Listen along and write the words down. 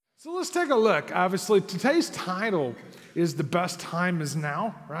So let's take a look. Obviously, today's title is The Best Time Is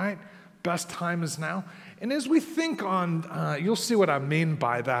Now, right? Best time is now. And as we think on, you'll see what I mean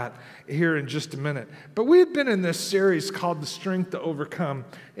by that here in just a minute. But we've been in this series called The Strength to Overcome.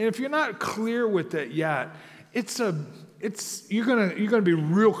 And if you're not clear with it yet, you're gonna be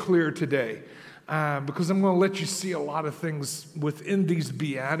real clear today. Because I'm going to let you see a lot of things within these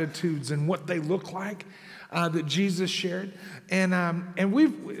Beatitudes and what they look like that Jesus shared. And I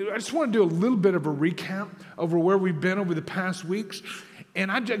just want to do a little bit of a recap over where we've been over the past weeks.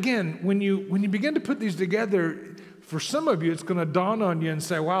 And again, when you begin to put these together, for some of you, it's going to dawn on you and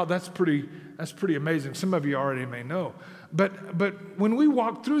say, wow, that's pretty amazing. Some of you already may know. But when we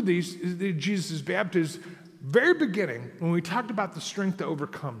walk through these, Jesus' Beatitudes, very beginning, when we talked about the strength to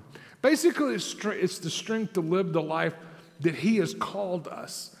overcome, basically it's the strength to live the life that he has called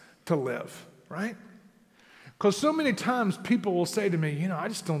us to live, right? Because so many times people will say to me, I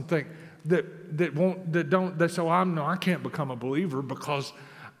just don't think I can't become a believer because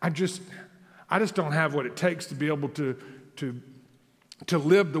I just don't have what it takes to be able to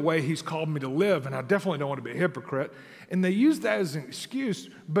live the way he's called me to live, and I definitely don't want to be a hypocrite. And they use that as an excuse,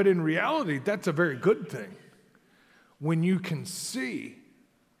 but in reality, that's a very good thing when you can see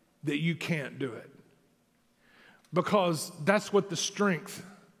that you can't do it. Because that's what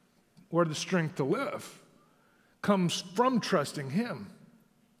where the strength to live comes from trusting him.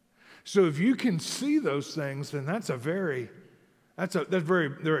 So if you can see those things, then that's very,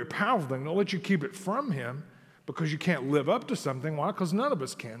 very powerful thing. Don't let you keep it from him because you can't live up to something. Why? Because none of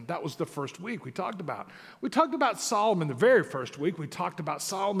us can. That was the first week we talked about. We talked about Solomon the very first week. We talked about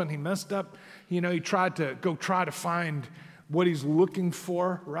Solomon. He messed up. He tried to find what he's looking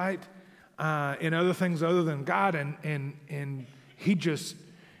for, right? In other things other than God. And he just,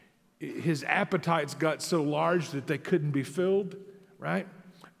 his appetites got so large that they couldn't be filled, right?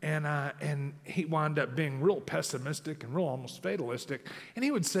 And he wound up being real pessimistic and real almost fatalistic. And he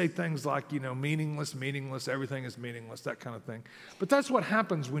would say things like, meaningless, everything is meaningless, that kind of thing. But that's what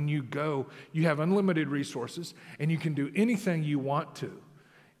happens when you have unlimited resources and you can do anything you want to.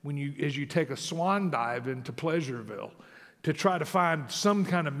 As you take a swan dive into Pleasureville to try to find some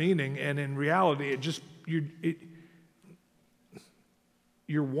kind of meaning, and in reality,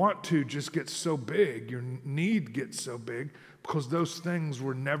 your want to just gets so big, your need gets so big, because those things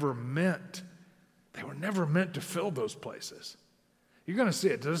were never meant to fill those places. You're going to see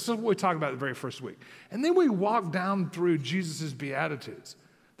it. This is what we talked about the very first week. And then we walk down through Jesus' Beatitudes.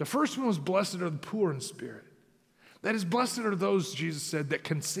 The first one was, blessed are the poor in spirit. That is, blessed are those, Jesus said, that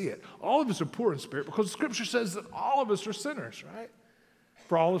can see it. All of us are poor in spirit because the scripture says that all of us are sinners, right?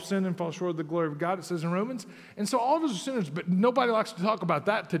 For all have sinned and fall short of the glory of God, it says in Romans. And so all of us are sinners, but nobody likes to talk about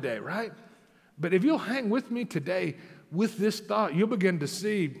that today, right? But if you'll hang with me today with this thought, you'll begin to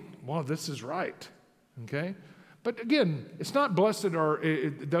see, well, this is right, okay? But again, it's not blessed are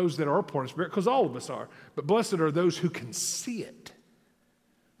those that are poor in spirit, because all of us are, but blessed are those who can see it,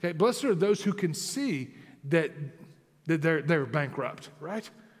 okay? Blessed are those who can see that they're bankrupt, right?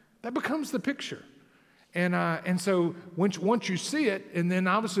 That becomes the picture. And so once you see it, and then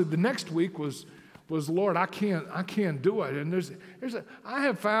obviously the next week was Lord, I can't do it. And I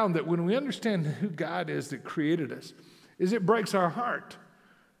have found that when we understand who God is that created us, is it breaks our heart,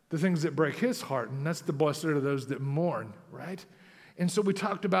 the things that break his heart, and that's the blessed are those that mourn, right? And so we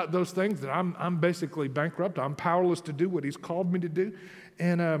talked about those things that I'm basically bankrupt, I'm powerless to do what he's called me to do,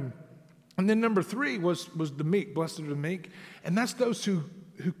 and then number 3 was the meek, blessed are the meek, and that's those who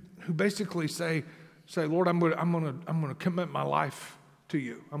basically say, Lord, I'm going to commit my life to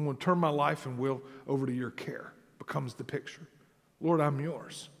you. I'm going to turn my life and will over to your care. Becomes the picture. Lord, I'm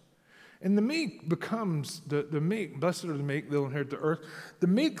yours. And the meek becomes the meek. Blessed are the meek; they'll inherit the earth. The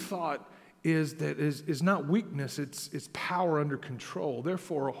meek thought is not weakness; it's power under control.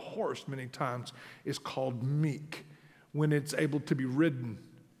 Therefore, a horse many times is called meek when it's able to be ridden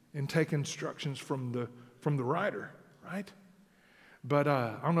and take instructions from the rider, right? But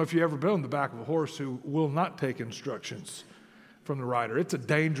I don't know if you've ever been on the back of a horse who will not take instructions from the rider. It's a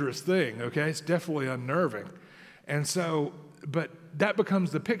dangerous thing, okay? It's definitely unnerving. And so, but that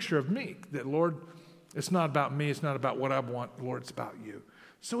becomes the picture of meek, that Lord, it's not about me, it's not about what I want, Lord, it's about you.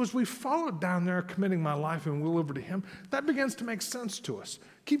 So as we follow down there, committing my life and will over to him, that begins to make sense to us.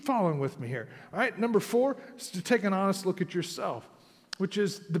 Keep following with me here. All right, number 4 is to take an honest look at yourself, which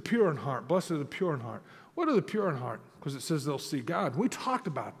is the pure in heart. Blessed are the pure in heart. What are the pure in heart? Because it says they'll see God. We talked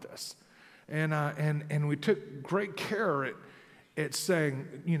about this, and we took great care at saying,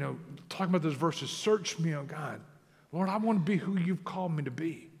 talking about those verses, search me, oh God. Lord, I want to be who you've called me to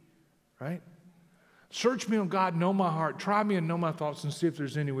be, right? Search me, O God, know my heart. Try me and know my thoughts and see if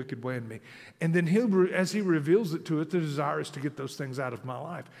there's any wicked way in me. And then as he reveals it to it, the desire is to get those things out of my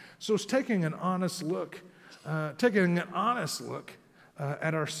life. So it's taking an honest look at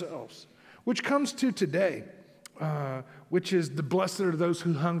ourselves, which comes to today, which is the blessed are those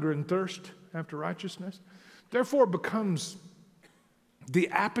who hunger and thirst after righteousness. Therefore, it becomes the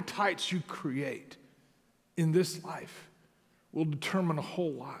appetites you create in this life will determine a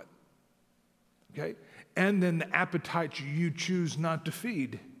whole lot. Okay? And then the appetites you choose not to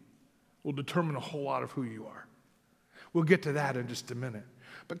feed will determine a whole lot of who you are. We'll get to that in just a minute.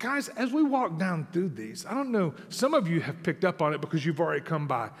 But guys, as we walk down through these, I don't know, some of you have picked up on it because you've already come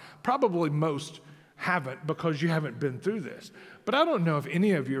by. Probably most haven't because you haven't been through this. But I don't know if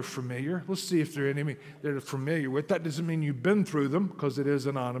any of you are familiar. Let's see if there are any that are familiar with. That doesn't mean you've been through them because it is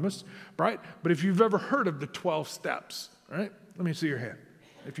anonymous, right? But if you've ever heard of the 12 steps, right? Let me see your hand.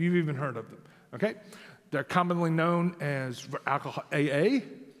 If you've even heard of them. Okay? They're commonly known as AA,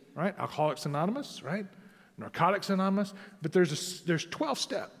 right? Alcoholics Anonymous, right? Narcotics Anonymous. But there's 12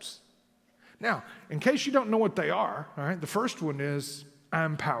 steps. Now, in case you don't know what they are, all right, the first one is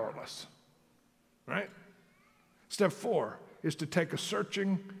I'm powerless, right? Step 4 is to take a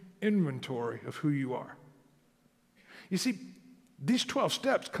searching inventory of who you are. You see, these 12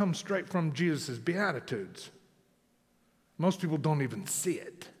 steps come straight from Jesus' Beatitudes. Most people don't even see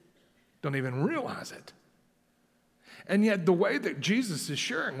it. Don't even realize it. And yet the way that Jesus is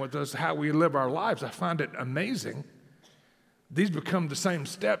sharing with us how we live our lives, I find it amazing. These become the same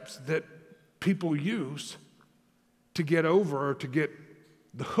steps that people use to get over or to get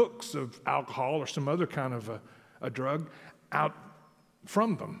the hooks of alcohol or some other kind of a drug out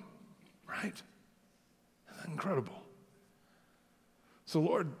from them, right? That's incredible. So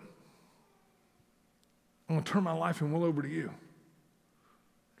Lord, I'm going to turn my life and will over to you,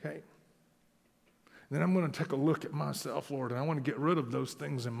 okay? Then I'm going to take a look at myself, Lord, and I want to get rid of those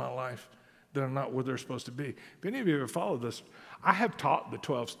things in my life that are not where they're supposed to be. If any of you ever followed this, I have taught the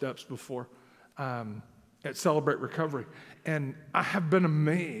 12 steps before at Celebrate Recovery, and I have been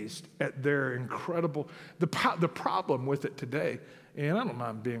amazed at their incredible, the problem with it today, and I don't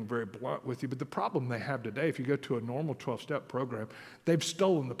mind being very blunt with you, but the problem they have today, if you go to a normal 12-step program, they've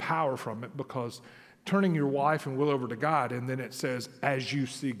stolen the power from it because turning your life and will over to God, and then it says, as you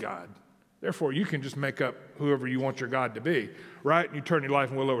see God. Therefore, you can just make up whoever you want your God to be, right? And you turn your life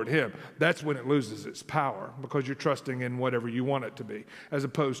and will over to him. That's when it loses its power because you're trusting in whatever you want it to be as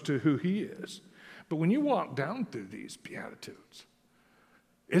opposed to who he is. But when you walk down through these Beatitudes,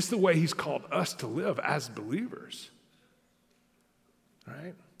 it's the way he's called us to live as believers,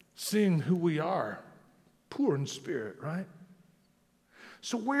 right? Seeing who we are, poor in spirit, right?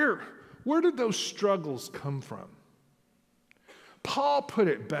 So where did those struggles come from? Paul put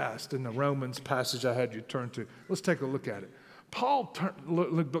it best in the Romans passage I had you turn to. Let's take a look at it. Paul,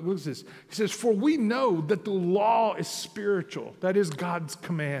 look at this. He says, for we know that the law is spiritual, that is God's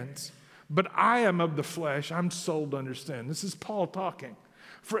commands. But I am of the flesh, I'm sold under sin. This is Paul talking.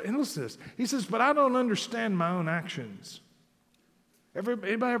 And listen to this. He says, but I don't understand my own actions.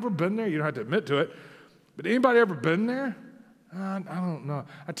 Anybody ever been there? You don't have to admit to it. But anybody ever been there? I don't know.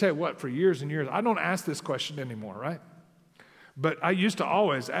 I tell you what, for years and years, I don't ask this question anymore, right? But I used to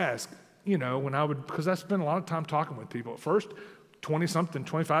always ask, because I spent a lot of time talking with people. At first, 20-something,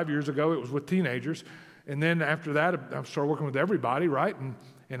 25 years ago, it was with teenagers. And then after that, I started working with everybody, right?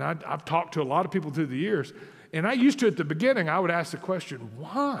 And I've talked to a lot of people through the years. And I used to, at the beginning, I would ask the question,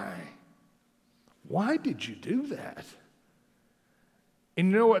 why? Why did you do that? And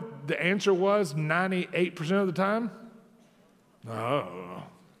you know what the answer was 98% of the time? Oh.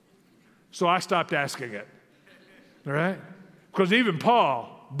 So I stopped asking it, all right? Because even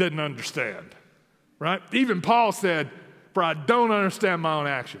Paul didn't understand, right? Even Paul said, for I don't understand my own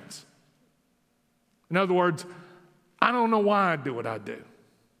actions. In other words, I don't know why I do what I do.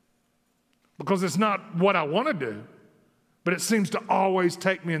 Because it's not what I want to do, but it seems to always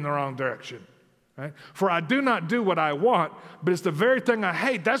take me in the wrong direction, right? For I do not do what I want, but it's the very thing I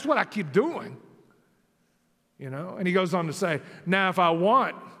hate. That's what I keep doing, And he goes on to say, now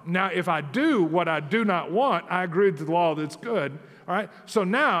if I do what I do not want, I agree with the law that's good. All right. So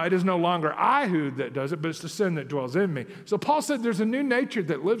now it is no longer I who that does it, but it's the sin that dwells in me. So Paul said, there's a new nature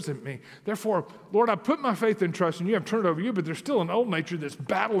that lives in me. Therefore, Lord, I put my faith and trust in you. I've turned it over to you, but there's still an old nature that's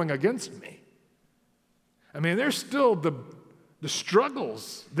battling against me. I mean, there's still the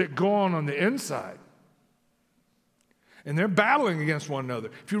struggles that go on the inside. And they're battling against one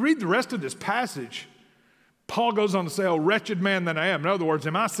another. If you read the rest of this passage, Paul goes on to say, oh, wretched man that I am. In other words,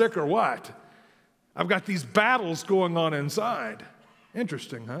 am I sick or what? I've got these battles going on inside.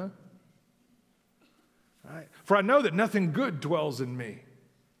 Interesting, huh? Right? For I know that nothing good dwells in me.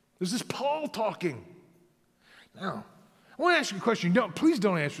 This is Paul talking. Now, I want to ask you a question. Please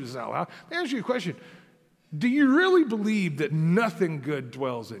don't answer this out loud. Let me ask you a question. Do you really believe that nothing good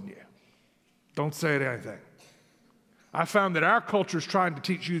dwells in you? Don't say anything. I found that our culture is trying to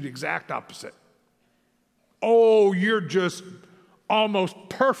teach you the exact opposite. Oh, you're just almost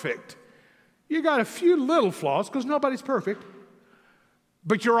perfect. You got a few little flaws because nobody's perfect,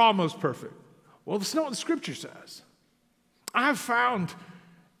 but you're almost perfect. Well, that's not what the scripture says. I've found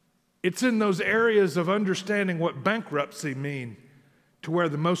it's in those areas of understanding what bankruptcy mean to where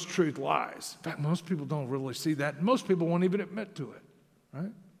the most truth lies. In fact, most people don't really see that. Most people won't even admit to it,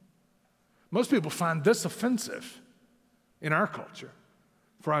 right? Most people find this offensive in our culture.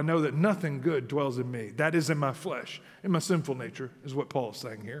 For I know that nothing good dwells in me. That is in my flesh, in my sinful nature, is what Paul is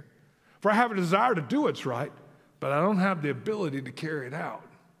saying here. For I have a desire to do what's right, but I don't have the ability to carry it out.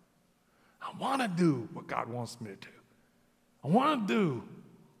 I want to do what God wants me to do. I want to do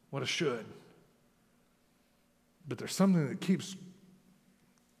what I should. But there's something that keeps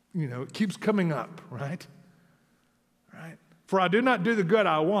coming up, right? Right? For I do not do the good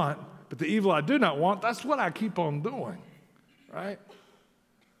I want, but the evil I do not want, that's what I keep on doing, right?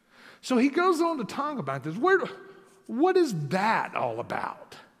 So he goes on to talk about this. What is that all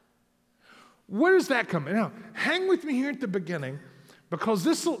about? Where does that come in? Now, hang with me here at the beginning, because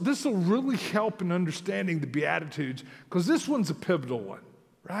this will really help in understanding the Beatitudes, because this one's a pivotal one,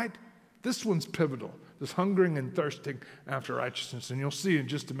 right? This one's pivotal, this hungering and thirsting after righteousness, and you'll see in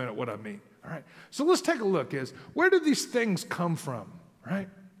just a minute what I mean, all right? So let's take a look. Where do these things come from, right?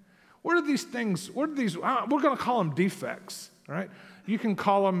 We're going to call them defects, all right? You can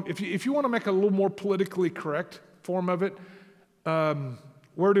call them, if you want to make a little more politically correct form of it,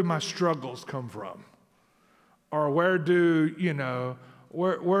 where do my struggles come from? Or where do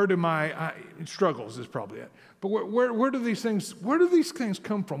my struggles is probably it. But where do these things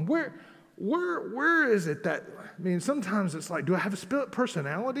come from? Where is it that, sometimes it's like, do I have a split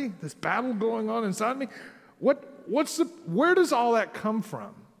personality? This battle going on inside me? Where does all that come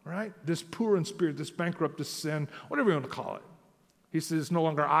from, right? This poor in spirit, this bankrupt, this sin, whatever you want to call it. He says it's no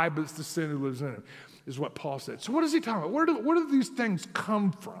longer I, but it's the sin who lives in him, is what Paul said. So what is he talking about? Where do these things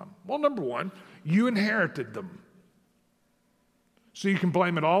come from? Well, number one, you inherited them. So you can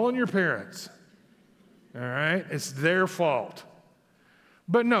blame it all on your parents. All right? It's their fault.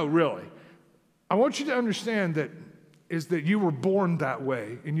 But no, really. I want you to understand that you were born that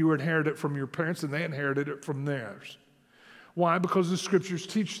way, and you inherited it from your parents, and they inherited it from theirs. Why? Because the scriptures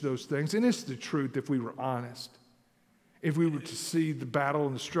teach those things, and it's the truth if we were honest. If we were to see the battle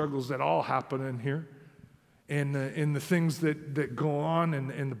and the struggles that all happen in here, and the things that go on,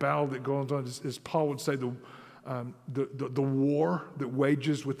 and the battle that goes on, as Paul would say, the war that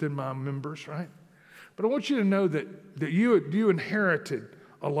wages within my members, right? But I want you to know that you inherited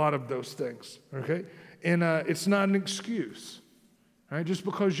a lot of those things, okay? And it's not an excuse, right? Just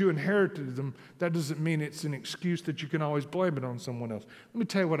because you inherited them, that doesn't mean it's an excuse that you can always blame it on someone else. Let me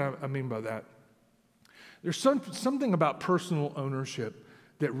tell you what I mean by that. There's something about personal ownership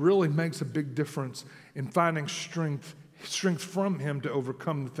that really makes a big difference in finding strength from him to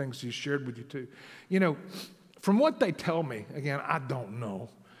overcome the things he's shared with you too. From what they tell me, again, I don't know,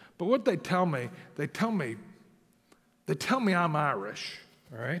 but what they tell me I'm Irish,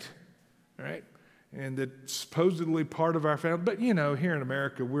 all right? And that supposedly part of our family, but here in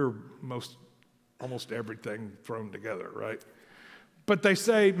America, we're almost everything thrown together, right? But they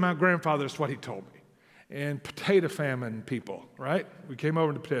say my grandfather, that's what he told me. And potato famine people, right? We came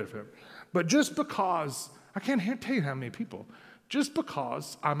over to potato famine. But just because, I can't tell you how many people, just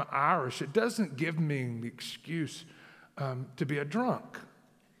because I'm Irish, it doesn't give me the excuse to be a drunk.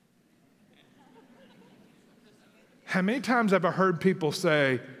 How many times have I heard people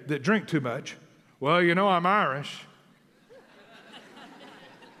say that drink too much, well, I'm Irish.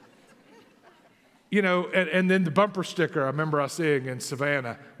 And then the bumper sticker, I remember seeing in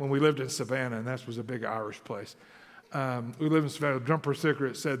Savannah, when we lived in Savannah, and that was a big Irish place. We lived in Savannah, the bumper sticker,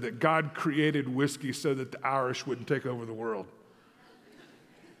 it said that God created whiskey so that the Irish wouldn't take over the world.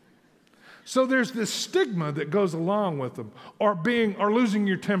 So there's this stigma that goes along with them, or losing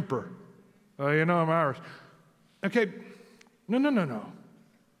your temper. I'm Irish. Okay, no.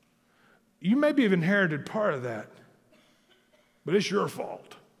 You maybe have inherited part of that, but it's your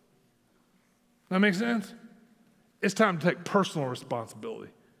fault. That make sense? It's time to take personal responsibility.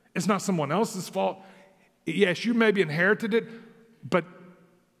 It's not someone else's fault. Yes, you maybe inherited it, but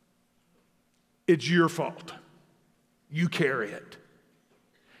it's your fault. You carry it.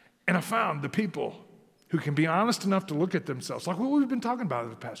 And I found the people who can be honest enough to look at themselves, like what we've been talking about in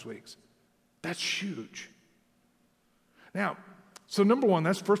the past weeks. That's huge. Now, so number one,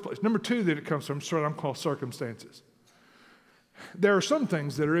 that's the first place. Number two that it comes from, what I'm called circumstances. There are some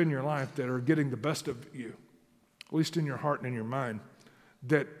things that are in your life that are getting the best of you, at least in your heart and in your mind,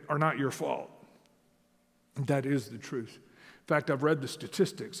 that are not your fault. That is the truth. In fact, I've read the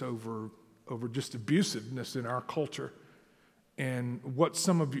statistics over just abusiveness in our culture and what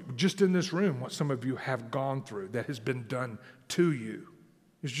some of you, just in this room, what some of you have gone through that has been done to you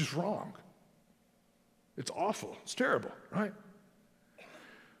is just wrong. It's awful. It's terrible, right?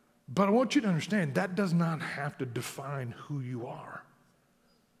 But I want you to understand that does not have to define who you are.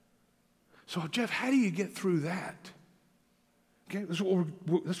 So, Jeff, how do you get through that? Okay, that's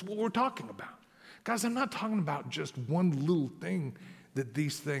what we're talking about. Guys, I'm not talking about just one little thing that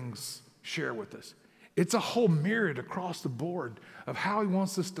these things share with us. It's a whole myriad across the board of how he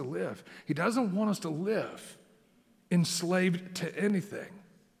wants us to live. He doesn't want us to live enslaved to anything.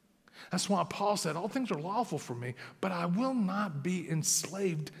 That's why Paul said, all things are lawful for me, but I will not be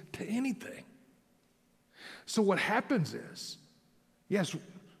enslaved to anything. So what happens is, yes,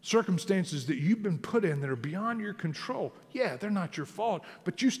 circumstances that you've been put in that are beyond your control, yeah, they're not your fault,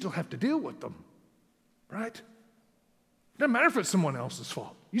 but you still have to deal with them, right? It doesn't matter if it's someone else's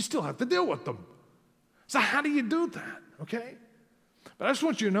fault. You still have to deal with them. So how do you do that, okay? But I just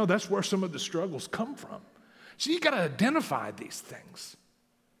want you to know that's where some of the struggles come from. So you got to identify these things.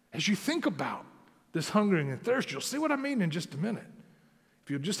 As you think about this hungering and thirst, you'll see what I mean in just a minute. If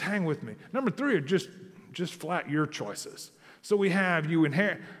you'll just hang with me. Number three are just flat your choices. So we have you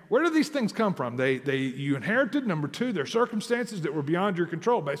inherit. Where do these things come from? You inherited. Number two, they're circumstances that were beyond your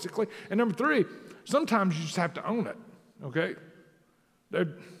control, basically. And number three, sometimes you just have to own it, okay? That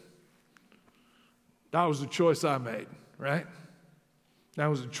was the choice I made, right? That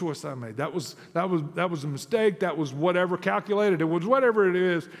was a choice I made. That was a mistake. That was whatever calculated. It was whatever it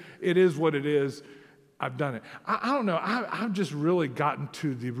is. It is what it is. I've done it. I don't know. I've just really gotten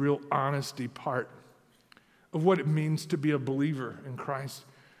to the real honesty part of what it means to be a believer in Christ.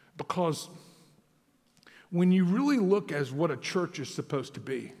 Because when you really look as what a church is supposed to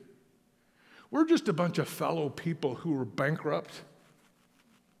be, we're just a bunch of fellow people who are bankrupt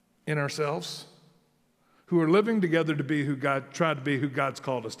in ourselves, who are living together to be try to be who God's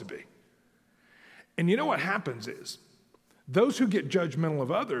called us to be. And you know what happens is, those who get judgmental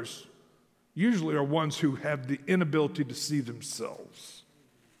of others usually are ones who have the inability to see themselves.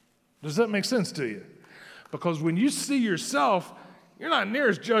 Does that make sense to you? Because when you see yourself, you're not near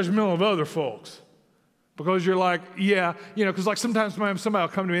as judgmental of other folks. Because you're like, yeah, because like sometimes somebody will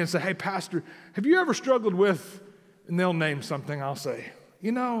come to me and say, hey, Pastor, have you ever struggled with, and they'll name something, I'll say,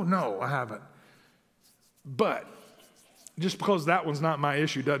 no, I haven't. But just because that one's not my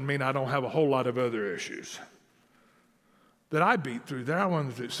issue doesn't mean I don't have a whole lot of other issues that I beat through, that I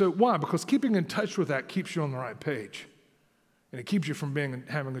wanted to do. So why? Because keeping in touch with that keeps you on the right page. And it keeps you from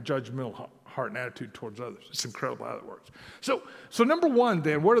having a judgmental heart and attitude towards others. It's incredible how that works. So number one,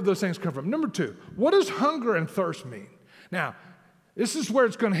 then, where do those things come from? Number two, what does hunger and thirst mean? Now, this is where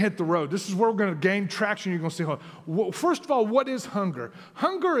it's going to hit the road. This is where we're going to gain traction. You're going to see, well, first of all, what is hunger?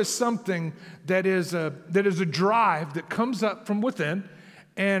 Hunger is something that is a drive that comes up from within,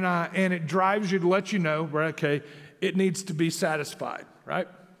 and it drives you to let you know, right, okay, it needs to be satisfied, right?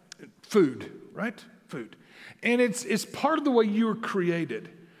 Food, right? Food. And it's part of the way you were created.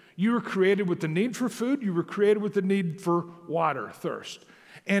 You were created with the need for food. You were created with the need for water, thirst.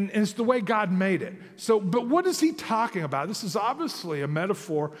 And it's the way God made it. So, but what is he talking about? This is obviously a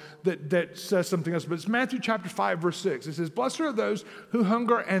metaphor that says something else, but it's Matthew chapter 5, verse 6. It says, blessed are those who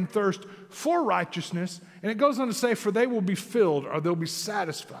hunger and thirst for righteousness. And it goes on to say, for they will be filled, or they'll be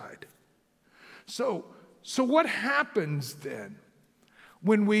satisfied. So what happens then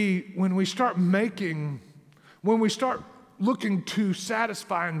when we start looking to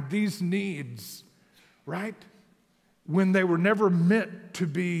satisfying these needs, right? When they were never meant to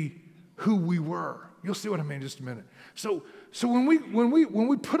be who we were. You'll see what I mean in just a minute. So when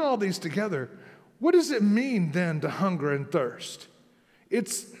we put all these together, what does it mean then to hunger and thirst?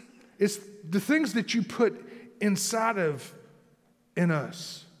 It's the things that you put inside in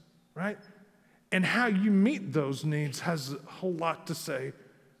us, right? And how you meet those needs has a whole lot to say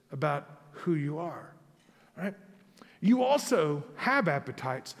about who you are, right? You also have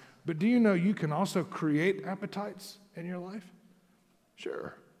appetites, but do you know you can also create appetites in your life?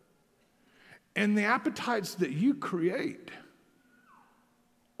 Sure. And the appetites that you create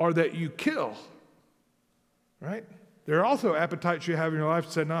or that you kill, right? There are also appetites you have in your life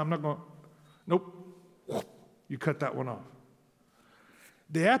that say, no, I'm not going, nope, you cut that one off.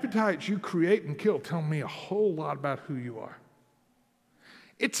 The appetites you create and kill tell me a whole lot about who you are.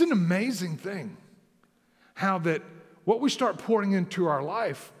 It's an amazing thing how that what we start pouring into our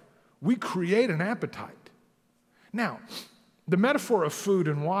life, we create an appetite. Now, the metaphor of food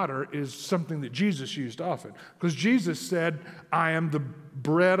and water is something that Jesus used often, because Jesus said, I am the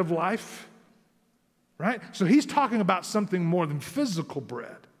bread of life, right? So he's talking about something more than physical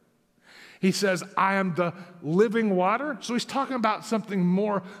bread. He says, I am the living water. So he's talking about something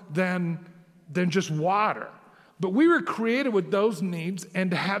more than just water. But we were created with those needs and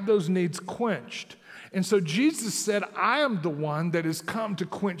to have those needs quenched. And so Jesus said, I am the one that has come to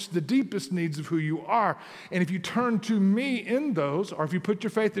quench the deepest needs of who you are. And if you turn to me in those, or if you put your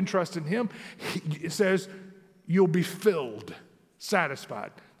faith and trust in him, it says, you'll be filled,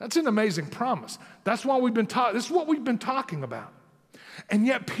 satisfied. That's an amazing promise. That's why we've been taught. This is what we've been talking about. And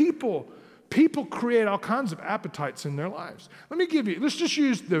yet people create all kinds of appetites in their lives. Let's just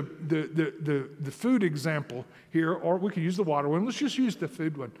use the food example here, or we could use the water one. Let's just use the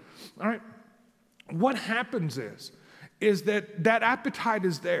food one. All right. What happens is that appetite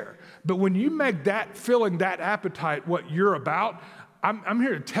is there. But when you make filling that appetite what you're about, I'm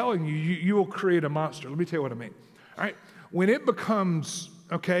here telling you, you will create a monster. Let me tell you what I mean. All right. When it becomes,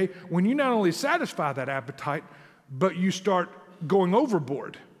 okay, when you not only satisfy that appetite, but you start going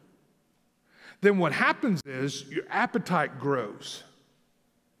overboard, then what happens is your appetite grows.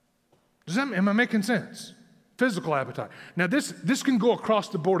 Am I making sense? Physical appetite. Now this can go across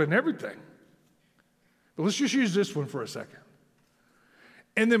the board in everything. But let's just use this one for a second.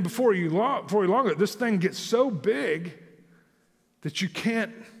 And then before you long, this thing gets so big that you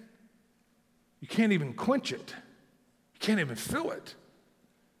can't even quench it. You can't even fill it.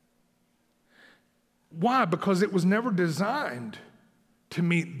 Why? Because it was never designed to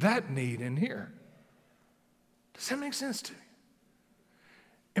meet that need in here. Does that make sense to you?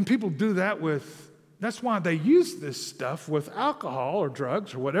 And people do that that's why they use this stuff with alcohol or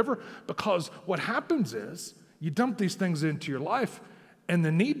drugs or whatever, because what happens is you dump these things into your life and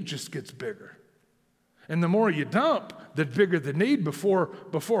the need just gets bigger. And the more you dump, the bigger the need. Before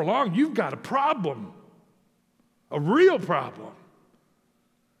long, you've got a problem, a real problem.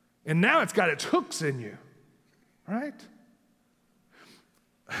 And now it's got its hooks in you, right?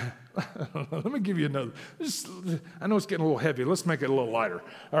 Let me give you another. I know it's getting a little heavy. Let's make it a little lighter.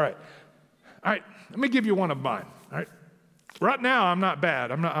 All right, let me give you one of mine. All right. Right now, I'm not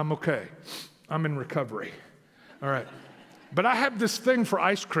bad. I'm okay. I'm in recovery. All right. But I have this thing for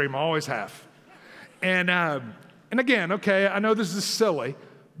ice cream. I always have. And again, okay, I know this is silly,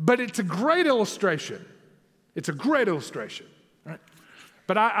 but it's a great illustration. It's a great illustration. Right?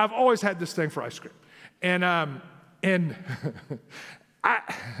 But I've always had this thing for ice cream. And I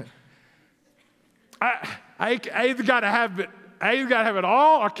either got to have it. I either got to have it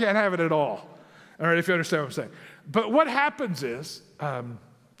all or can't have it at all. All right, if you understand what I'm saying. But what happens is,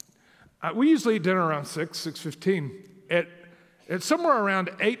 we usually eat dinner around 6:15. It's somewhere around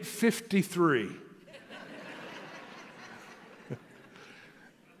 8:53.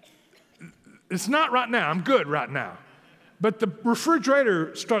 It's not right now. I'm good right now. But the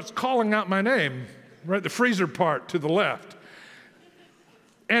refrigerator starts calling out my name, right, the freezer part to the left.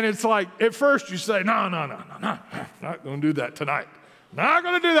 And it's like, at first you say, no, not going to do that tonight. Not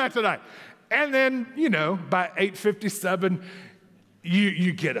going to do that tonight. And then, by 8:57,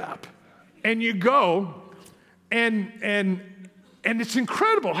 you get up and you go, and it's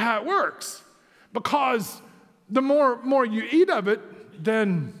incredible how it works, because the more you eat of it,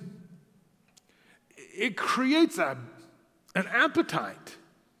 then it creates an appetite.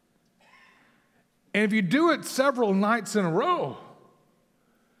 And if you do it several nights in a row,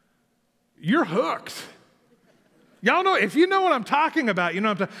 you're hooked. Y'all know, if you know what I'm talking about, you know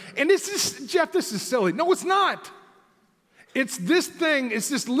what I'm talking. And Jeff, this is silly. No, it's not. It's this thing, it's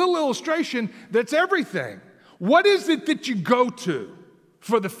this little illustration that's everything. What is it that you go to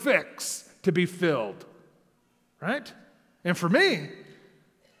for the fix to be filled? Right? And for me,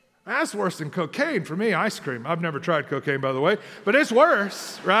 that's worse than cocaine. For me, ice cream. I've never tried cocaine, by the way, but it's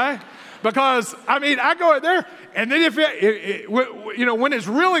worse, right? Because, I go in there, and then when it's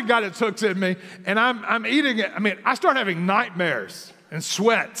really got its hooks in me, and I'm eating it, I start having nightmares and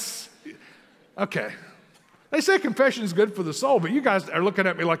sweats. Okay. They say confession is good for the soul, but you guys are looking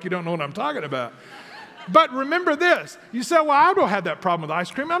at me like you don't know what I'm talking about. But remember this. You say, well, I don't have that problem with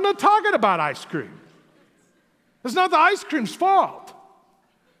ice cream. I'm not talking about ice cream. It's not the ice cream's fault.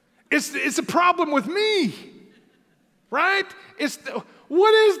 It's a problem with me, right?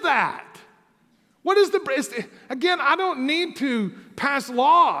 What is that? What is again, I don't need to pass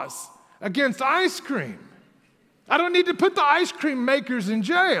laws against ice cream. I don't need to put the ice cream makers in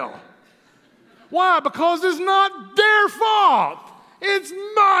jail. Why? Because it's not their fault. It's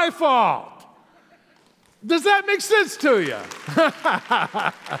my fault. Does that make sense to you?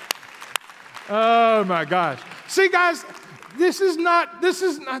 Oh my gosh. See, guys, this is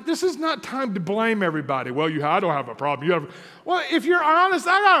not time to blame everybody. Well, I don't have a problem. Well, if you're honest,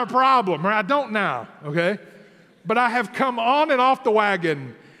 I got a problem, or I don't now, okay? But I have come on and off the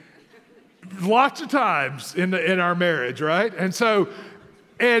wagon lots of times in our marriage, right? And so,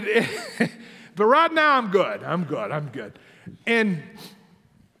 but right now I'm good. And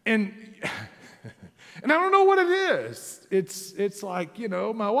I don't know what it is. It's like,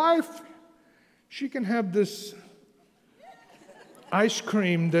 my wife, she can have this ice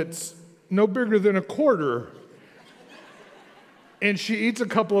cream that's no bigger than a quarter. And she eats a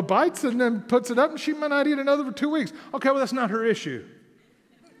couple of bites and then puts it up, and she might not eat another for 2 weeks. Okay, well, that's not her issue.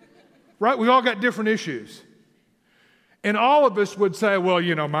 Right? We all got different issues. And all of us would say, well,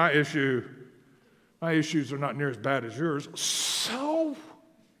 my issues are not near as bad as yours. So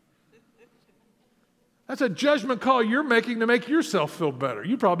that's a judgment call you're making to make yourself feel better.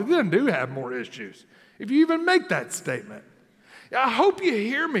 You probably then do have more issues, if you even make that statement. I hope you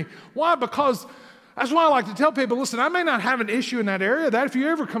hear me. Why? Because that's why I like to tell people, listen, I may not have an issue in that area. That if you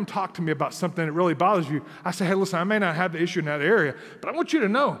ever come talk to me about something that really bothers you, I say, hey, listen, I may not have the issue in that area, but I want you to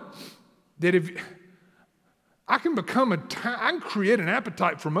know that if I can I can create an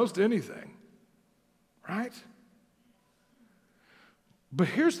appetite for most anything, right? But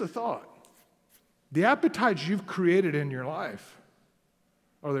here's the thought. The appetites you've created in your life,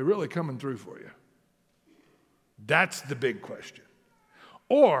 are they really coming through for you? That's the big question.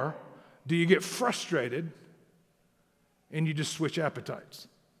 Or do you get frustrated and you just switch appetites?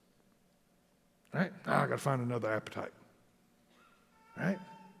 Right? I got to find another appetite. Right?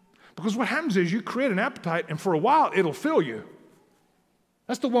 Because what happens is you create an appetite, and for a while it'll fill you.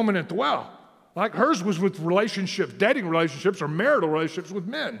 That's the woman at the well. Like hers was with relationships, dating relationships or marital relationships with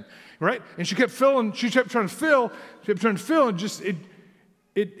men, right? And she kept trying to fill, and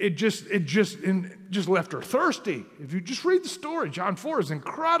it just left her thirsty. If you just read the story, John 4 is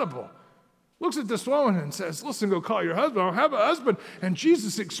incredible. Looks at this woman and says, listen, go call your husband. I don't have a husband. And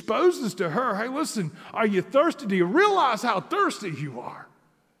Jesus exposes to her, hey, listen, are you thirsty? Do you realize how thirsty you are?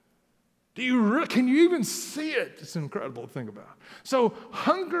 Can you even see it? It's incredible to think about. So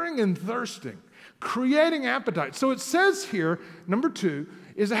hungering and thirsting, creating appetite. So it says here, number 2,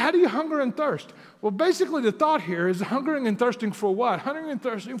 is how do you hunger and thirst? Well, basically the thought here is hungering and thirsting for what? Hungering and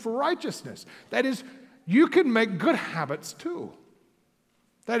thirsting for righteousness. That is, you can make good habits too.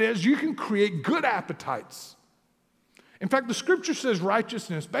 That is, you can create good appetites. In fact, the scripture says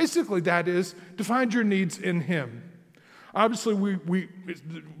righteousness. Basically, that is to find your needs in Him. Obviously,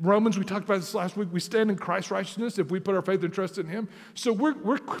 Romans, we talked about this last week, we stand in Christ's righteousness if we put our faith and trust in Him. So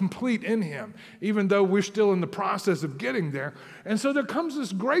we're complete in Him, even though we're still in the process of getting there. And so there comes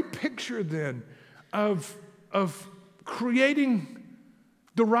this great picture then of creating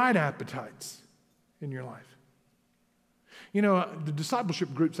the right appetites in your life. The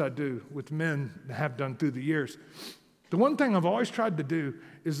discipleship groups I do with men and have done through the years, the one thing I've always tried to do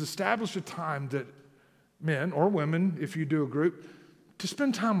is establish a time that men or women, if you do a group, to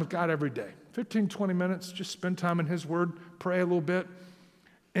spend time with God every day. 15, 20 minutes, just spend time in His Word, pray a little bit.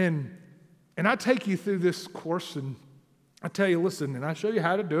 And I take you through this course and I tell you, listen, and I show you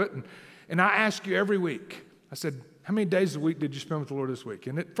how to do it. And I ask you every week, I said, how many days a week did you spend with the Lord this week?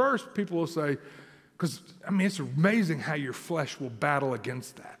 And at first, people will say, because, it's amazing how your flesh will battle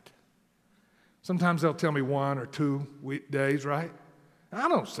against that. Sometimes they'll tell me 1 or 2 days, right? I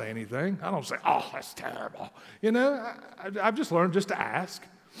don't say anything. I don't say, oh, that's terrible. I've just learned just to ask.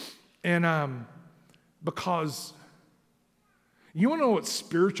 And because you want to know what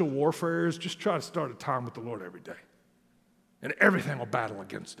spiritual warfare is? Just try to start a time with the Lord every day. And everything will battle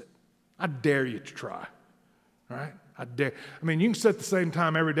against it. I dare you to try. All right? I dare. You can set the same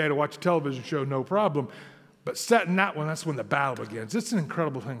time every day to watch a television show, no problem. But setting that one, that's when the battle begins. It's an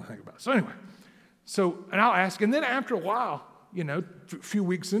incredible thing to think about. So anyway, and I'll ask. And then after a while, a few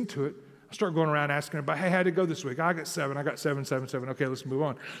weeks into it, I start going around asking everybody, hey, how'd it go this week? I got 7. Okay, let's move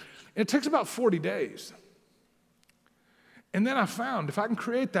on. And it takes about 40 days. And then I found if I can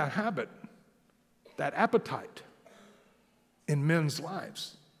create that habit, that appetite in men's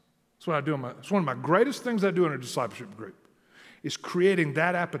lives, that's what I do. It's one of my greatest things I do in a discipleship group is creating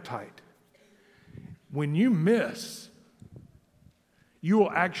that appetite. When you miss, you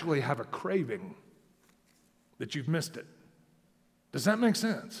will actually have a craving that you've missed it. Does that make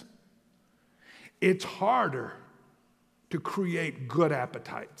sense? It's harder to create good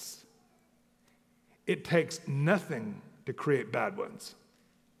appetites. It takes nothing to create bad ones.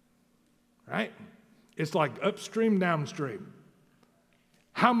 Right? It's like upstream, downstream.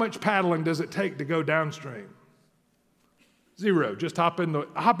 How much paddling does it take to go downstream? 0. Just hop in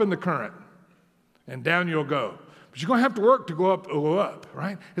the current, and down you'll go. But you're going to have to work to go up,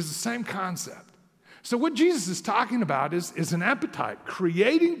 right? It's the same concept. So what Jesus is talking about is an appetite,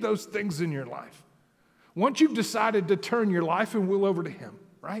 creating those things in your life. Once you've decided to turn your life and will over to him,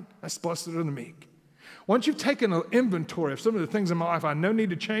 right? That's blessed are the meek. Once you've taken an inventory of some of the things in my life I know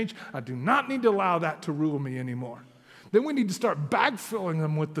need to change, I do not need to allow that to rule me anymore. Then we need to start backfilling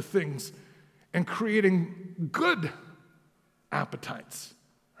them with the things and creating good appetites,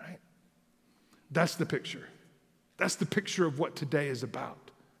 right? That's the picture. That's the picture of what today is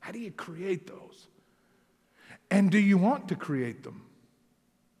about. How do you create those? And do you want to create them?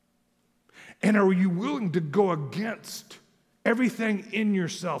 And are you willing to go against everything in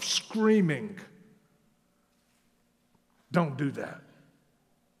yourself screaming, don't do that.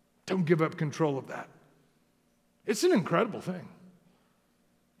 Don't give up control of that. It's an incredible thing,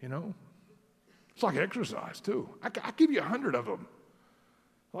 you know? It's like exercise, too. I give you 100 of them.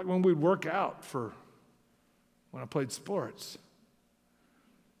 Like when we'd work out when I played sports.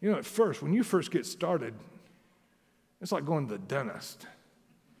 You know, at first, when you first get started, it's like going to the dentist.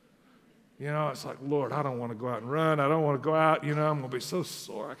 You know, it's like, Lord, I don't want to go out and run. I don't want to go out. You know, I'm going to be so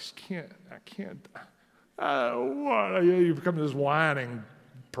sore. I can't. I don't want. You become this whining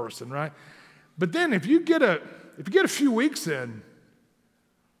person, right? But then if you get a few weeks in,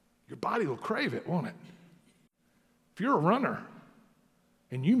 your body will crave it, won't it? If you're a runner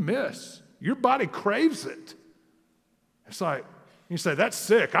and you miss, your body craves it. It's like, you say, that's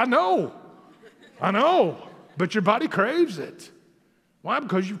sick. I know. But your body craves it. Why?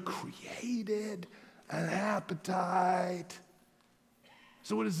 Because you've created an appetite.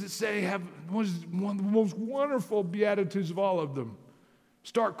 So what does it say? What is one of the most wonderful beatitudes of all of them?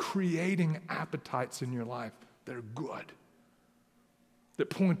 Start creating appetites in your life that are good, that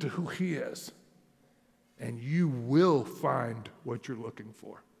point to who he is, and you will find what you're looking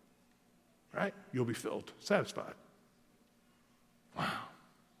for, right? You'll be filled, satisfied. Wow.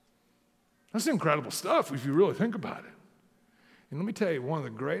 That's incredible stuff if you really think about it. And let me tell you, one of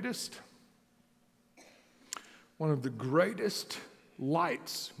the greatest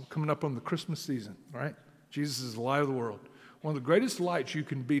lights coming up on the Christmas season, right? Jesus is the light of the world. One of the greatest lights you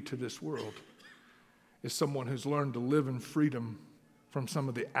can be to this world is someone who's learned to live in freedom from some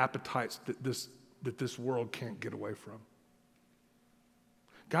of the appetites that this world can't get away from.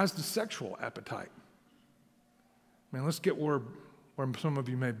 Guys, the sexual appetite. Man, let's get where some of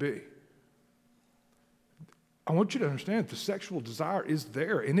you may be. I want you to understand the sexual desire is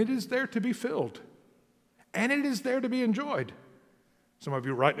there, and it is there to be filled, and it is there to be enjoyed. Some of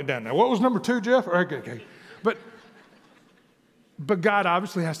you are writing it down. Now, what was number 2, Jeff? Okay. But God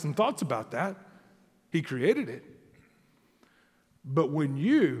obviously has some thoughts about that. He created it. But when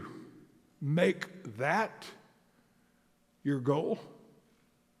you make that your goal,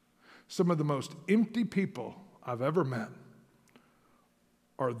 some of the most empty people I've ever met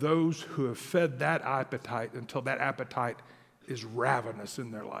are those who have fed that appetite until that appetite is ravenous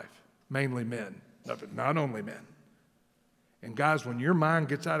in their life. Mainly men, not only men. And guys, when your mind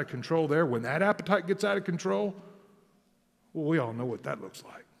gets out of control there, when that appetite gets out of control, well, we all know what that looks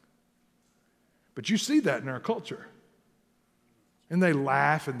like. But you see that in our culture. And they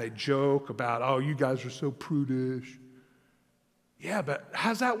laugh and they joke about, oh, you guys are so prudish. Yeah, but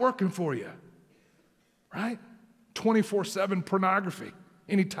how's that working for you? Right? 24/7 pornography,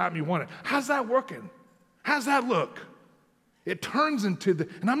 anytime you want it. How's that working? How's that look? It turns into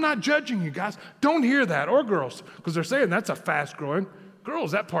and I'm not judging you guys. Don't hear that, or girls, because they're saying that's a fast growing.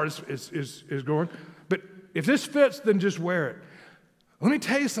 Girls, that part is growing. But if this fits, then just wear it. Let me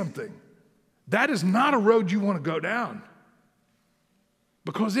tell you something. That is not a road you want to go down.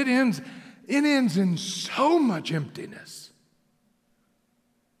 Because it ends in so much emptiness.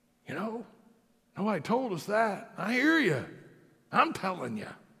 You know? Nobody told us that. I hear you. I'm telling you.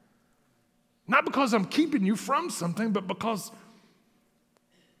 Not because I'm keeping you from something, but because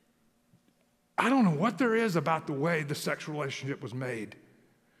I don't know what there is about the way the sexual relationship was made.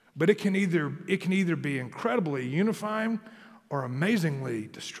 But it can either be incredibly unifying or amazingly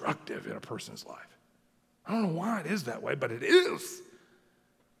destructive in a person's life. I don't know why it is that way, but it is.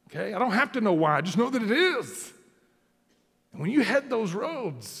 Okay? I don't have to know why. I just know that it is. And when you head those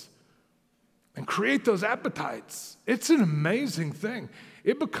roads and create those appetites, it's an amazing thing.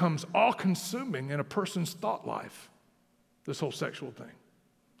 It becomes all-consuming in a person's thought life, this whole sexual thing.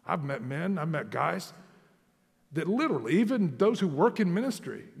 I've met men, I've met guys that literally, even those who work in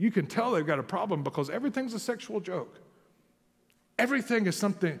ministry, you can tell they've got a problem because everything's a sexual joke. Everything is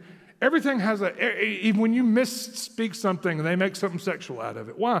something, Everything has even when you misspeak something, they make something sexual out of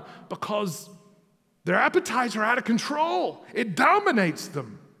it. Why? Because their appetites are out of control. It dominates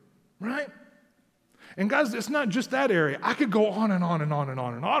them, right? And guys, it's not just that area. I could go on and on and on and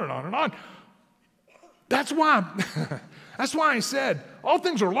on and on and on and on. That's why he said, all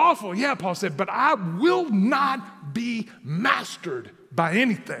things are lawful. Yeah, Paul said, but I will not be mastered by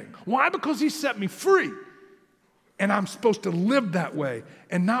anything. Why? Because he set me free. And I'm supposed to live that way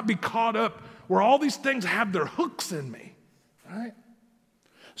and not be caught up where all these things have their hooks in me, right?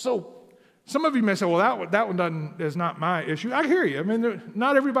 So some of you may say, well, that one is not my issue. I hear you. I mean,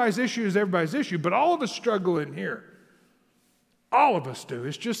 not everybody's issue is everybody's issue, but all of us struggle in here. All of us do.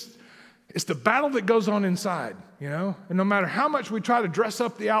 It's the battle that goes on inside, you know? And no matter how much we try to dress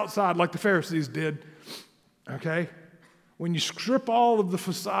up the outside like the Pharisees did, okay? When you strip all of the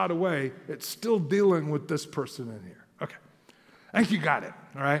facade away, it's still dealing with this person in here. Okay. I think you got it,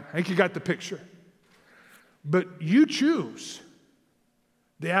 all right? I think you got the picture. But you choose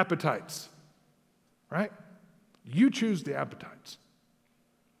the appetites, right? You choose the appetites.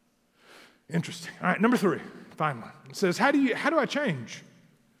 Interesting. All right, number 3, finally. It says, how do I change?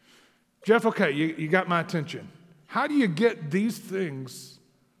 Jeff, okay, you got my attention. How do you get these things?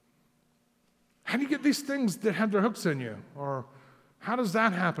 How do you get these things that have their hooks in you? Or how does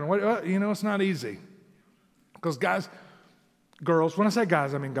that happen? It's not easy. Because guys, girls, when I say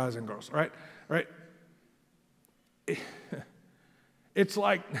guys, I mean guys and girls, right? Right? It's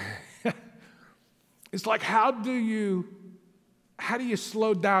like, how do you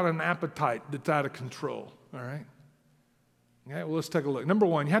slow down an appetite that's out of control, all right? Okay, well, let's take a look. Number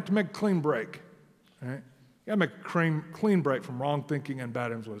 1, you have to make a clean break, all right? You got to make a clean break from wrong thinking and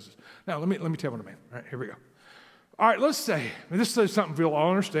bad influences. Now, let me tell you what I mean. All right, here we go. All right, let's say, this is something we'll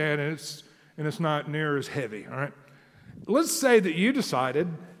all understand, and it's not near as heavy, all right? Let's say that you decided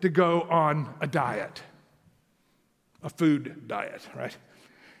to go on a diet, a food diet, right?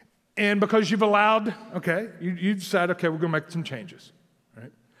 And because you've allowed, you decide, we're going to make some changes,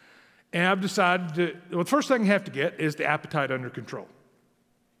 right? And I've decided the first thing you have to get is the appetite under control.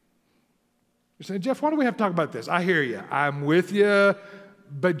 You say, Jeff, why do we have to talk about this? I hear you. I'm with you.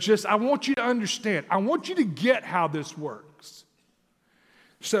 But I want you to understand. I want you to get how this works.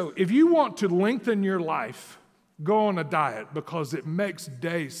 So if you want to lengthen your life, go on a diet because it makes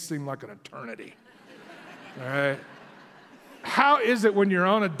days seem like an eternity. All right? How is it when you're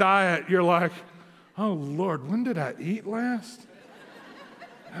on a diet, you're like, oh, Lord, when did I eat last?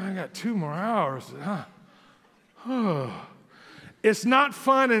 I got 2 more hours. It's not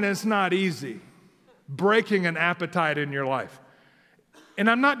fun and it's not easy. Breaking an appetite in your life. And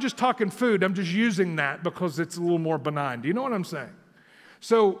I'm not just talking food, I'm just using that because it's a little more benign. Do you know what I'm saying?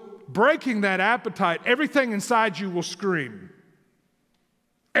 So breaking that appetite, everything inside you will scream.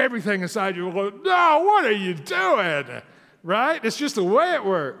 Everything inside you will go, no, what are you doing? Right? It's just the way it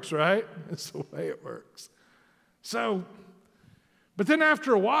works, right? It's the way it works. So, but then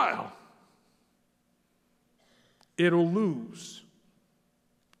after a while, it'll lose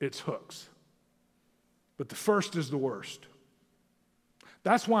its hooks. But the first is the worst.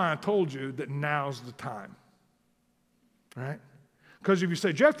 That's why I told you that now's the time, right? Because if you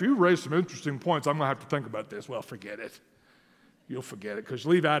say, Jeff, you raised some interesting points, I'm going to have to think about this. Well, forget it. You'll forget it because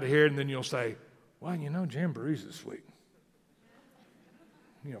you leave out of here and then you'll say, well, jamboree's is sweet.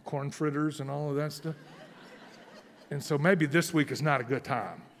 Corn fritters and all of that stuff. And so maybe this week is not a good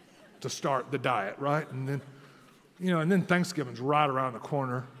time to start the diet, right? And then, and then Thanksgiving's right around the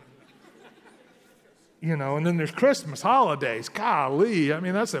corner. And then there's Christmas, holidays. Golly,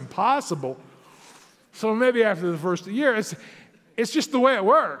 that's impossible. So maybe after the first year, it's just the way it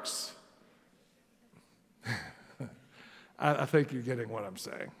works. I think you're getting what I'm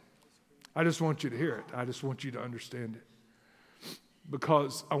saying. I just want you to hear it. I just want you to understand it.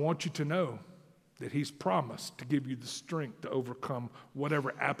 Because I want you to know that he's promised to give you the strength to overcome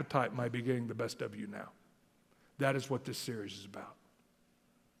whatever appetite might be getting the best of you now. That is what this series is about,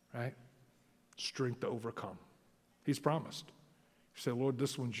 right? Strength to overcome. He's promised. You say, Lord,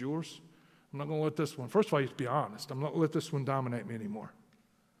 this one's yours. I'm not going to let this one. First of all, you have to be honest. I'm not going to let this one dominate me anymore.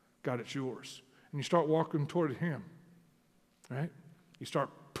 God, it's yours. And you start walking toward him, right? You start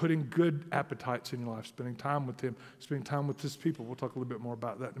putting good appetites in your life, spending time with him, spending time with his people. We'll talk a little bit more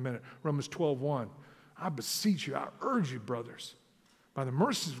about that in a minute. Romans 12:1. I beseech you, I urge you, brothers, by the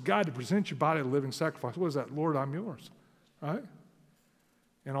mercies of God, to present your body a living sacrifice. What is that? Lord, I'm yours, right?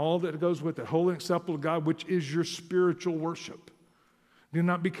 And all that goes with it, holy and acceptable to God, which is your spiritual worship. Do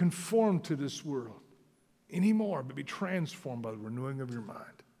not be conformed to this world anymore, but be transformed by the renewing of your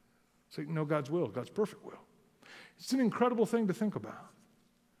mind. So you can know God's will, God's perfect will. It's an incredible thing to think about.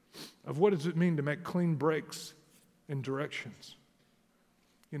 of what does it mean to make clean breaks in directions.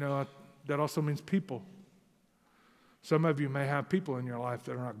 You know, that also means people. Some of you may have people in your life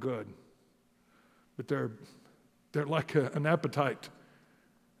that are not good, but they're like an appetite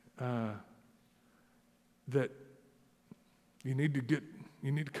that you need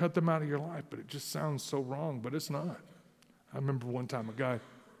to cut them out of your life, but it just sounds so wrong, but it's not. I remember one time a guy,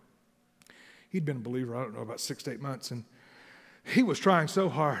 he'd been a believer, I don't know, about 6 to 8 months, and he was trying so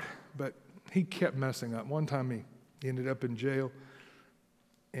hard, but he kept messing up. One time he ended up in jail,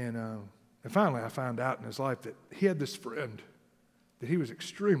 and finally I found out in his life that he had this friend that he was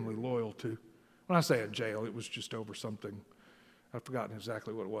extremely loyal to. When I say in jail, it was just over something. I've forgotten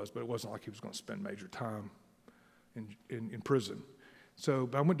exactly what it was, but it wasn't like he was going to spend major time in prison. So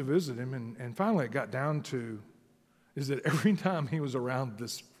I went to visit him, and finally it got down to is that every time he was around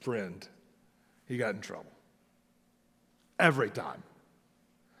this friend, he got in trouble. Every time.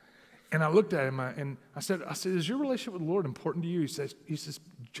 And I looked at him and I said, is your relationship with the Lord important to you? He says,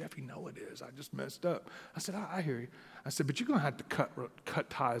 Jeff, you know it is. I just messed up. I said, I hear you. I said, but you're going to have to cut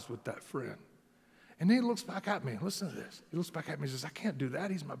ties with that friend. And then he looks back at me. Listen to this. He looks back at me and says, I can't do that.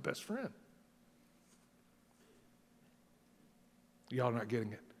 He's my best friend. Y'all are not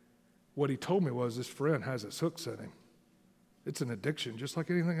getting it. What he told me was this friend has its hooks in him. It's an addiction just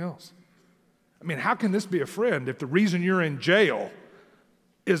like anything else. I mean, how can this be a friend if the reason you're in jail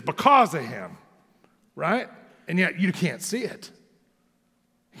is because of him, right? And yet you can't see it.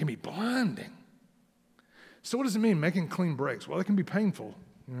 It can be blinding. So what does it mean, making clean breaks? Well, it can be painful,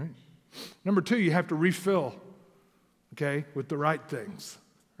 right? Number 2, you have to refill, okay, with the right things,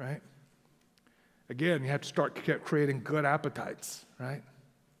 right? Again, you have to start creating good appetites, right?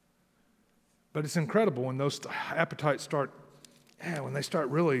 But it's incredible when those appetites when they start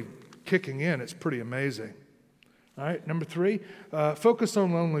really kicking in, it's pretty amazing. All right, number 3, focus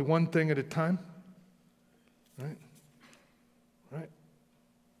on only one thing at a time, right? Right?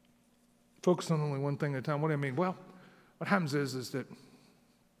 Focus on only one thing at a time. What do I mean? Well, what happens is that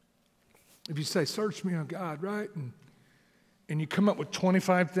if you say, search me, oh God, right? And you come up with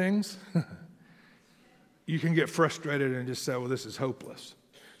 25 things, you can get frustrated and just say, well, this is hopeless.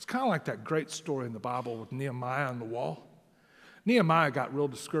 It's kind of like that great story in the Bible with Nehemiah on the wall. Nehemiah got real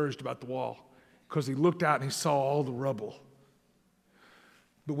discouraged about the wall because he looked out and he saw all the rubble.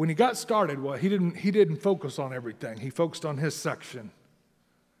 But when he got started, well, he didn't focus on everything. He focused on his section,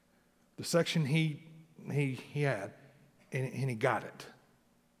 the section he had, and he got it.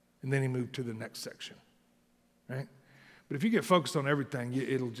 And then he moved to the next section, right? But if you get focused on everything,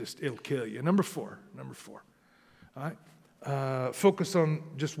 it'll kill you. Number four, all right? Focus on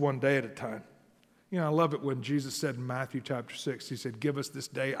just one day at a time. You know, I love it when Jesus said in Matthew chapter 6, he said, give us this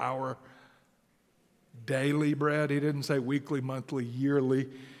day our daily bread. He didn't say weekly, monthly, yearly.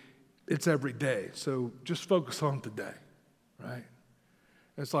 It's every day. So just focus on today, right?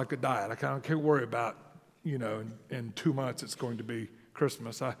 It's like a diet. I kind of can't worry about, you know, in 2 months it's going to be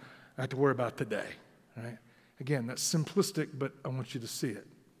Christmas. I have to worry about today, right? Again, that's simplistic, but I want you to see it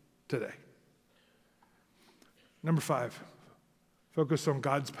today. Number 5, focus on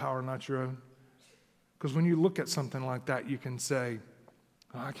God's power, not your own. Because when you look at something like that, you can say,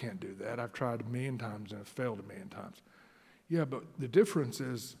 oh, I can't do that. I've tried a million times and I've failed a million times. Yeah, but the difference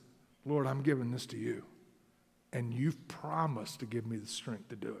is, Lord, I'm giving this to you. And you've promised to give me the strength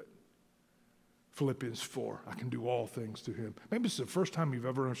to do it. Philippians 4, I can do all things through him. Maybe it's the first time you've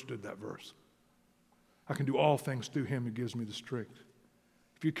ever understood that verse. I can do all things through him who gives me the strength.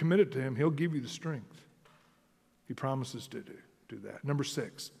 If you commit it to him, he'll give you the strength. He promises to do that. Number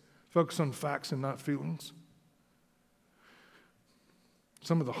 6, focus on facts and not feelings.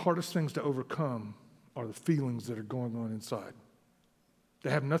 Some of the hardest things to overcome are the feelings that are going on inside. They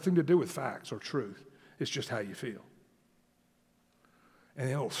have nothing to do with facts or truth. It's just how you feel. And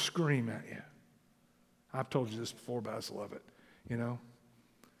it'll scream at you. I've told you this before, but I just love it. You know,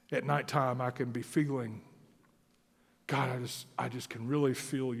 at nighttime I can be feeling, God, I just can really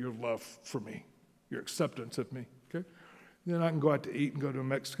feel your love for me, your acceptance of me. Okay, then I can go out to eat and go to a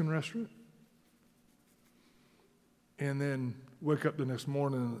Mexican restaurant, and then wake up the next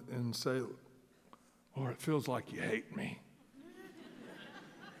morning and say, Lord, it feels like you hate me.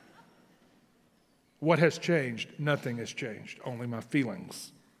 What has changed? Nothing has changed, only my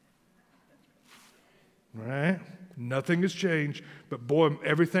feelings. Right? Nothing has changed, but boy,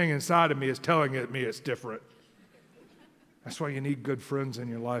 everything inside of me is telling me it's different. That's why you need good friends in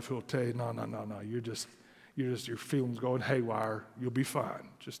your life who will tell you, no, your feelings going haywire. You'll be fine.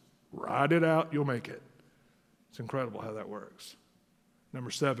 Just ride it out. You'll make it. It's incredible how that works. Number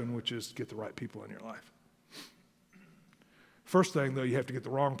 7, which is get the right people in your life. First thing, though, you have to get the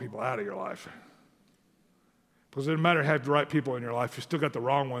wrong people out of your life. Because it doesn't matter if you have the right people in your life, you still got the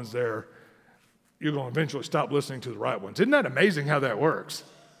wrong ones there. You're going to eventually stop listening to the right ones. Isn't that amazing how that works?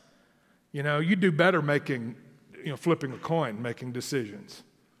 You know, you do better flipping a coin, making decisions,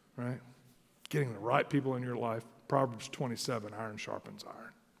 right? Getting the right people in your life. Proverbs 27, iron sharpens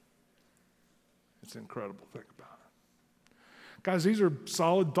iron. It's incredible. Think about it. Guys, these are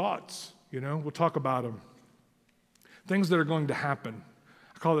solid thoughts. We'll talk about them. Things that are going to happen.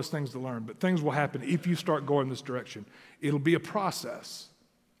 I call this things to learn, but things will happen if you start going this direction. It'll be a process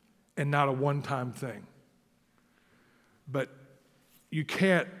and not a one-time thing. But you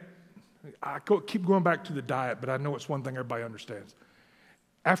can't, keep going back to the diet, but I know it's one thing everybody understands.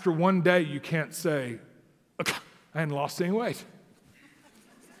 After one day, you can't say, I hadn't lost any weight.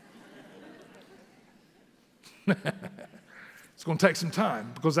 It's going to take some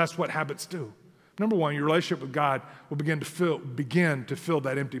time because that's what habits do. Number one, your relationship with God will begin to fill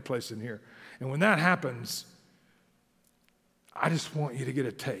that empty place in here. And when that happens, I just want you to get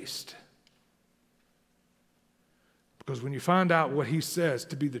a taste. Because when you find out what he says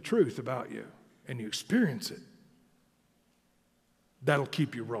to be the truth about you and you experience it, that'll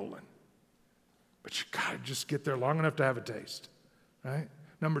keep you rolling. But you got to just get there long enough to have a taste, right?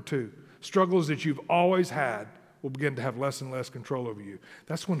 Number two, struggles that you've always had will begin to have less and less control over you.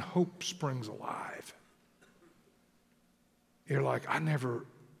 That's when hope springs alive. You're like, I never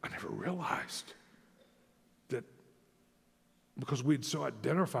realized that because we'd so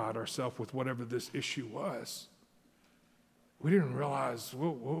identified ourselves with whatever this issue was, we didn't realize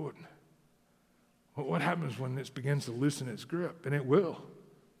what happens when this begins to loosen its grip, and it will,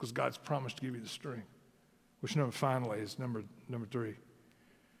 because God's promised to give you the strength. Which finally is number three.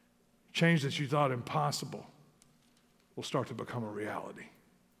 Change that you thought impossible will start to become a reality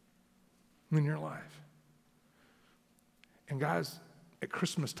in your life. And guys, at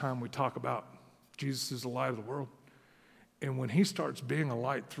Christmas time we talk about Jesus is the light of the world. And when he starts being a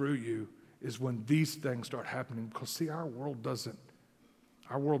light through you is when these things start happening. Because see, our world doesn't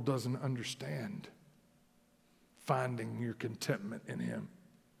understand finding your contentment in him.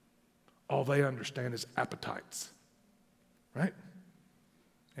 All they understand is appetites, right?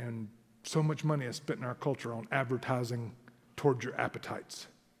 And so much money is spent in our culture on advertising towards your appetites,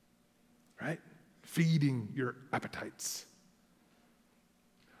 right? Feeding your appetites.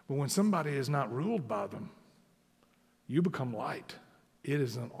 But when somebody is not ruled by them, you become light. It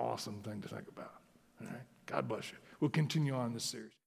is an awesome thing to think about, all right? God bless you. We'll continue on this series.